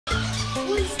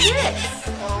Who's this?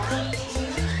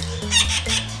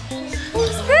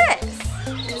 Who's this?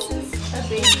 This is a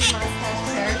baby mustache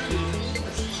parakeet.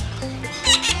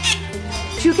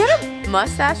 Did you get a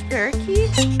mustache parakeet?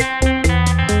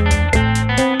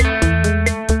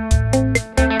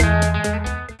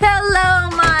 Hello,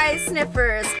 my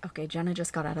sniffers. Okay, Jenna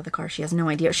just got out of the car. She has no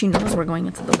idea. She knows we're going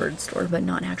into the bird store, but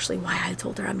not actually why I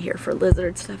told her I'm here for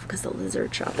lizard stuff because the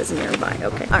lizard shop is nearby.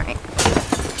 Okay, all right.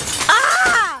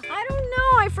 Ah! I don't know.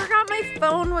 I forgot my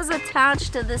phone was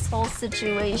attached to this whole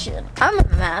situation. I'm a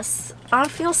mess. I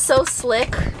feel so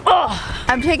slick. Oh,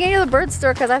 I'm taking you to the bird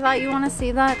store because I thought you want to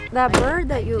see that bird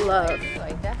that you love.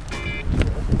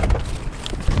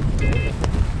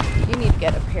 You need to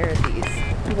get a pair of these.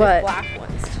 What? Black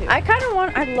ones too. I kind of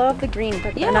want. I love the green,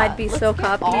 but then I'd be so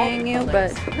copying you.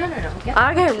 But no.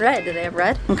 I get red. Do they have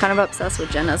red? I'm kind of obsessed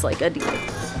with Jenna's like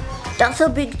Adidas. That's a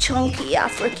big chunky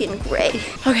African gray.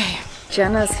 Okay,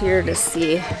 Jenna's here to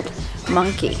see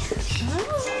monkey.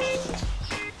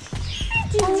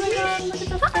 Oh my god, look at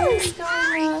the face.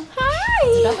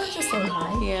 Hi. Bella just say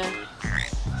hi. Yeah.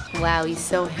 Wow, he's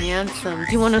so handsome.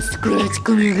 Do you want to scratch?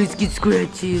 Come here, let's get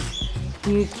scratches.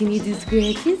 Can you do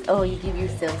scratches? Oh, you give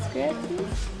yourself scratches?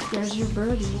 There's your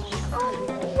birdie.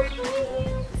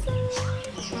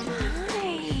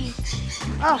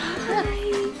 Oh, hi.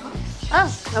 Oh,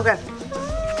 okay.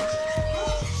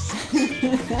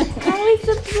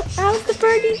 How's the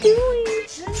birdie doing?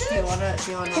 Do you wanna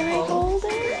Can I hold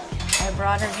it? I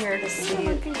brought her here to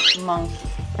see monkey.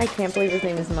 I can't believe his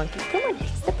name is Monkey. Come on,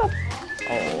 step up.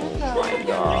 Oh my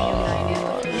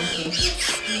god.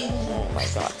 Oh my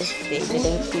god, if they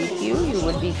didn't keep you, you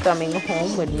would be coming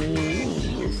home with me.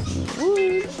 Yes, you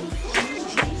would.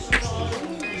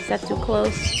 Is that too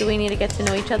close? Do we need to get to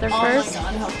know each other first? Oh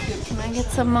my god, how cute. Can I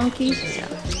get some monkeys? Yeah.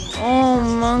 Oh,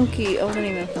 monkey. Oh, not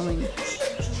even filming.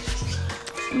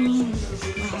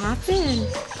 What happened?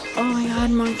 Oh my god,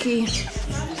 monkey.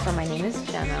 So my name is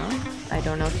Jenna. I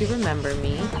don't know if you remember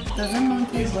me. Doesn't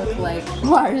monkeys look like,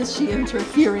 why is she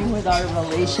interfering with our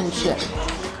relationship?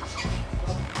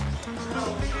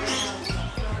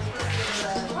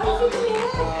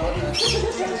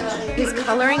 His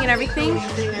coloring and everything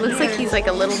looks like he's like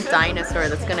a little dinosaur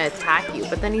that's gonna attack you,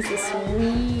 but then he's the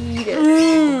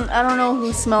sweetest. I don't know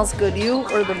who smells good, you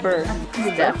or the bird.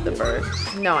 Steph the bird.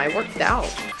 No, I worked out.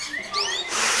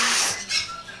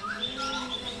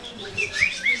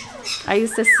 I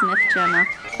used to sniff Jenna.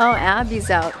 Oh,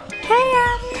 Abby's out. Hey,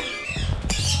 Abby.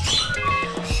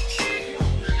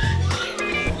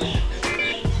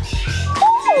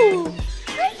 Oh,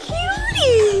 hi,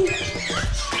 cutie.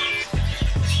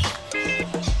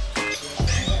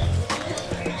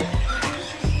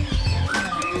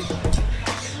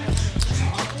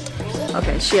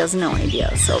 Okay, she has no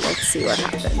idea, so let's see what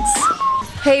happens.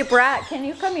 Hey, Brat, can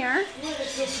you come here?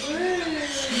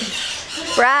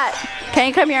 Brat, can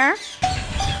you come here?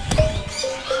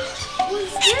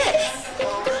 Who's this?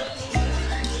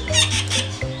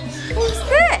 Who's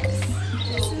this?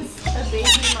 This is a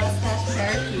baby mustache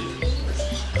parakeet.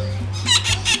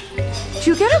 Did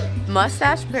you get a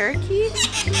mustache parakeet?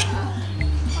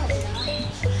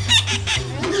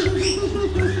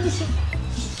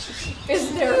 It's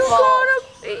their You fault. got a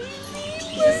baby.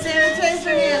 Sanitize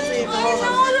your hands, Ava. I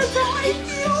know, that's how I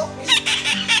feel.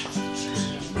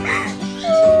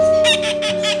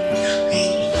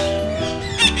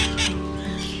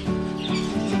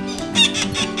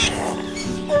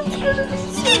 It's gonna be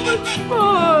so much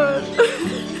fun.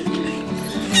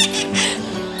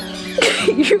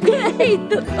 You're gonna hate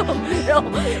the thumbnail.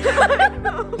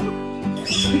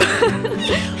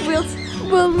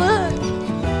 We'll look.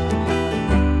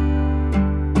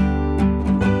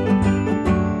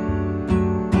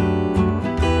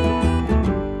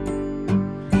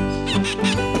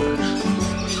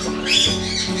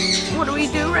 What do we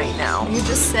do right now? You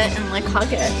just sit and like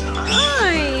hug it.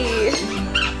 Hi.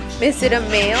 Is it a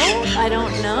male? I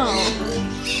don't know.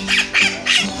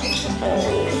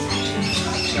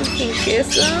 You can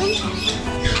kiss him.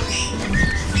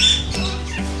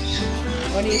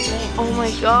 What do you think? Oh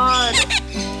my god.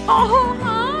 Oh,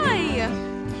 hi.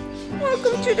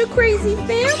 Welcome to the crazy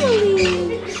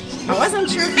family. I wasn't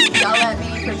sure if you'd yell at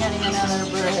me for getting another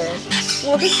bird.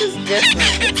 Well, this is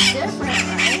different. It's different,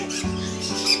 right?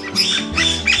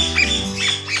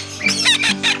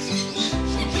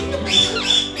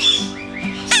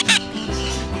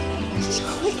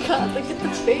 Oh my god, look at the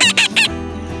face.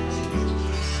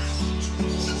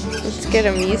 Let's get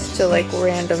him used to like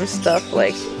random stuff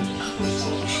like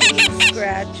cheek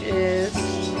scratches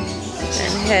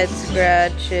and head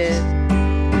scratches.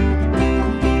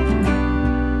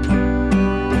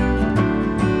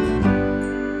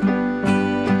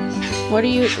 What are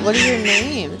your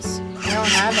names? I don't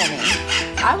have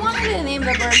any. I wanted to name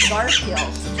the bird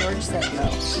Garfield. George said no.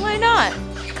 Why not?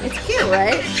 It's cute,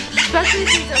 right? Especially if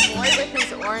he's a boy with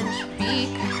his orange beak.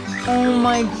 Oh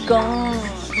my god.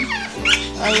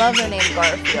 I love the name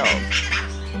Garfield.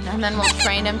 And then we'll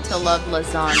train him to love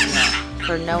lasagna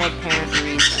for no apparent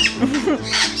reason.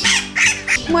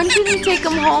 When can you take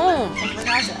him home? I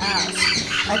forgot to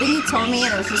ask. I think he told me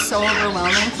and it was just so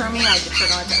overwhelming for me, I just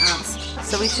forgot to ask.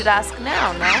 So we should ask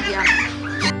now, no? Yeah.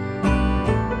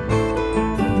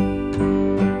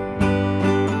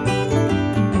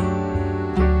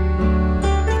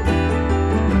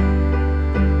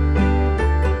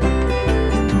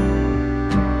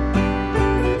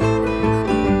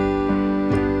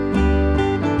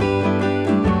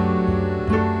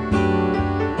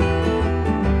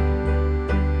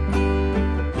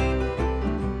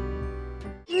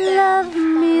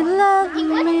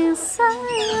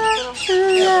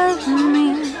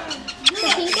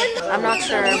 I'm not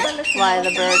sure why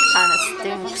the bird kind of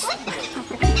stinks.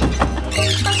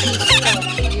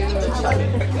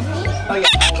 Oh yeah,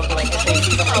 all of like the things.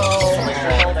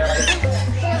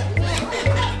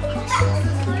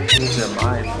 These are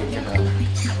mine.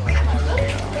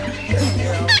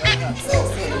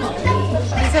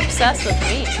 He's obsessed with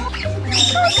me.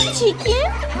 Chicken?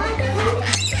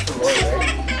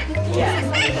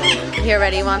 He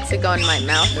already wants to go in my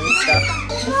mouth and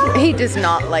stuff. He does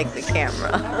not like the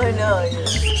camera. I know.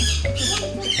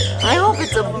 I hope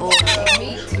it's a boy.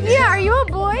 Yeah, are you a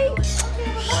boy?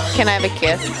 Can I have a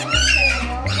kiss?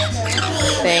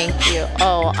 Thank you.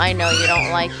 Oh, I know you don't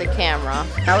like the camera.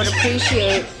 I would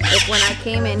appreciate if when I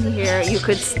came in here, you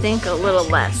could stink a little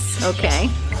less, okay?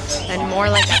 And more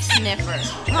like a sniffer.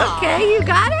 Okay, you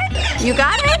got it? You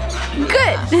got it?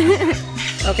 Good.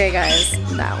 Okay, guys,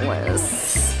 that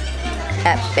was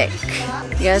epic.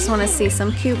 You guys want to see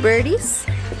some cute birdies?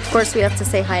 Of course, we have to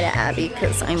say hi to Abby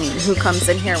because, I mean, who comes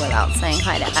in here without saying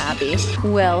hi to Abby?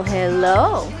 Well,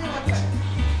 hello.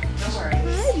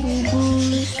 Hi,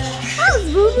 Boo-Boo. How's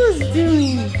Boo-Boo's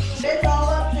doing? It's all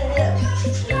up to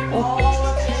him.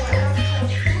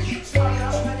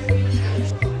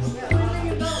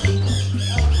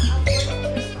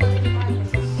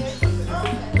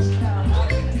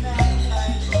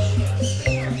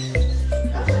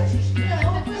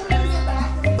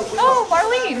 Oh,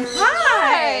 Marlene.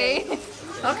 Hi.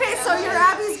 Okay, so you're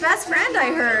Abby's best friend,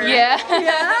 I heard. Yeah.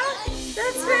 Yeah?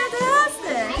 That's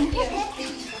fantastic.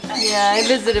 Yeah, I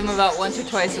visit him about once or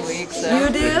twice a week, so. You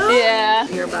do? Yeah.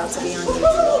 You're about to be on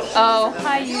YouTube. Oh,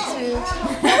 hi YouTube.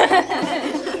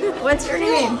 What's your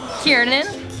name? Kiernan.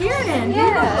 Kiernan,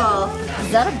 beautiful.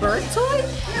 Is that a bird toy?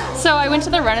 So I went to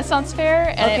the Renaissance Fair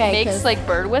and Okay, it makes 'cause- like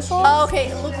bird whistles. Oh, okay,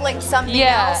 it looked like something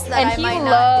Yeah, else that and I he might not be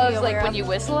loves aware like when of. you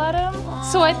whistle at him.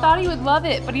 So I thought he would love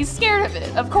it, but he's scared of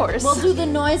it, of course. We'll do the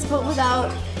noise, but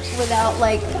without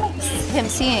like him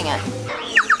seeing it.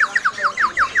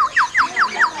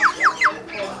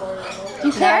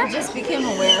 You care? I just became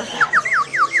aware.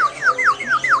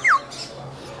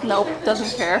 Nope,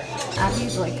 doesn't care. Abby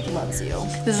like loves you.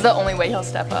 This is the only way he'll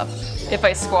step up. If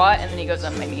I squat and then he goes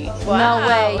on my knee. No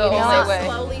way, The you know. only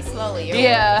way. Slowly.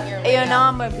 Yeah. You know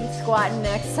I'm gonna be squatting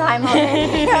next time.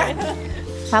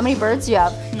 How many birds do you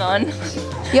have? None.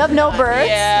 You have no birds?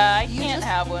 Yeah, I can't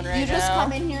have one right now. You just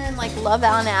come in here and like love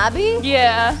Aunt Abby?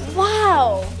 Yeah.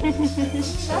 Wow.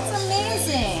 That's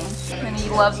amazing. And he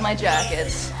loves my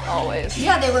jackets, always.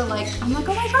 Yeah, they were like, I'm like,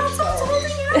 oh my god, someone's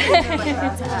holding you. They're like,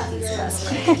 that's Abby's best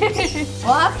friend.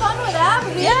 Well, have fun with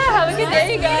Abby. Yeah, have a good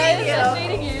day, Nice guys.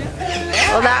 meeting you. Nice meeting you.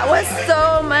 Well, that was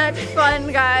so much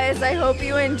fun, guys. I hope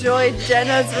you enjoyed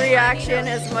Jenna's reaction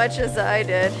as much as I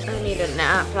did. I need a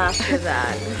nap after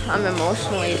that. I'm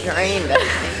emotionally drained, I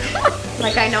think.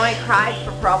 Like, I know I cried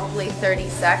for probably 30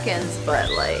 seconds, but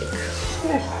like,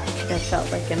 It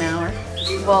felt like an hour.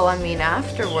 well, I mean,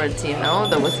 afterwards, you know,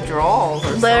 the withdrawals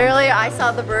or Literally, I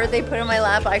saw the bird they put in my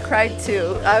lap. I cried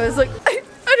too. I was like,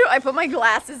 I put my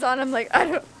glasses on. I'm like, I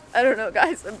don't know,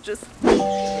 guys. I'm just.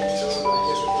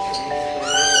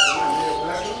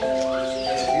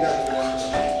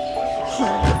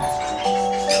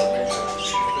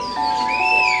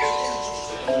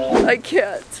 I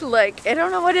can't, like, I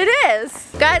don't know what it is.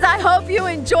 Guys, I hope you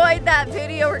enjoyed that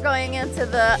video. We're going into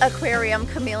the aquarium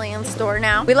chameleon store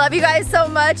now. We love you guys so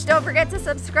much. Don't forget to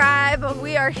subscribe.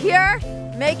 We are here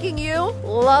making you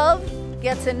love,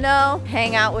 get to know,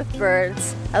 hang out with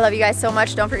birds. I love you guys so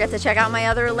much. Don't forget to check out my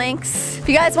other links. If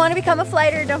you guys want to become a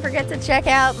flighter, don't forget to check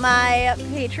out my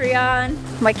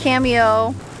Patreon, my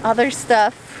Cameo, other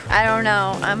stuff. I don't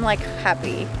know. I'm like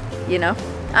happy, you know?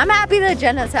 I'm happy that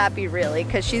Jenna's happy, really,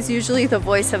 because she's usually the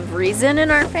voice of reason in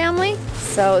our family.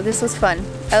 So this was fun.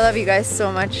 I love you guys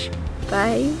so much.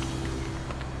 Bye.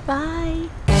 Bye.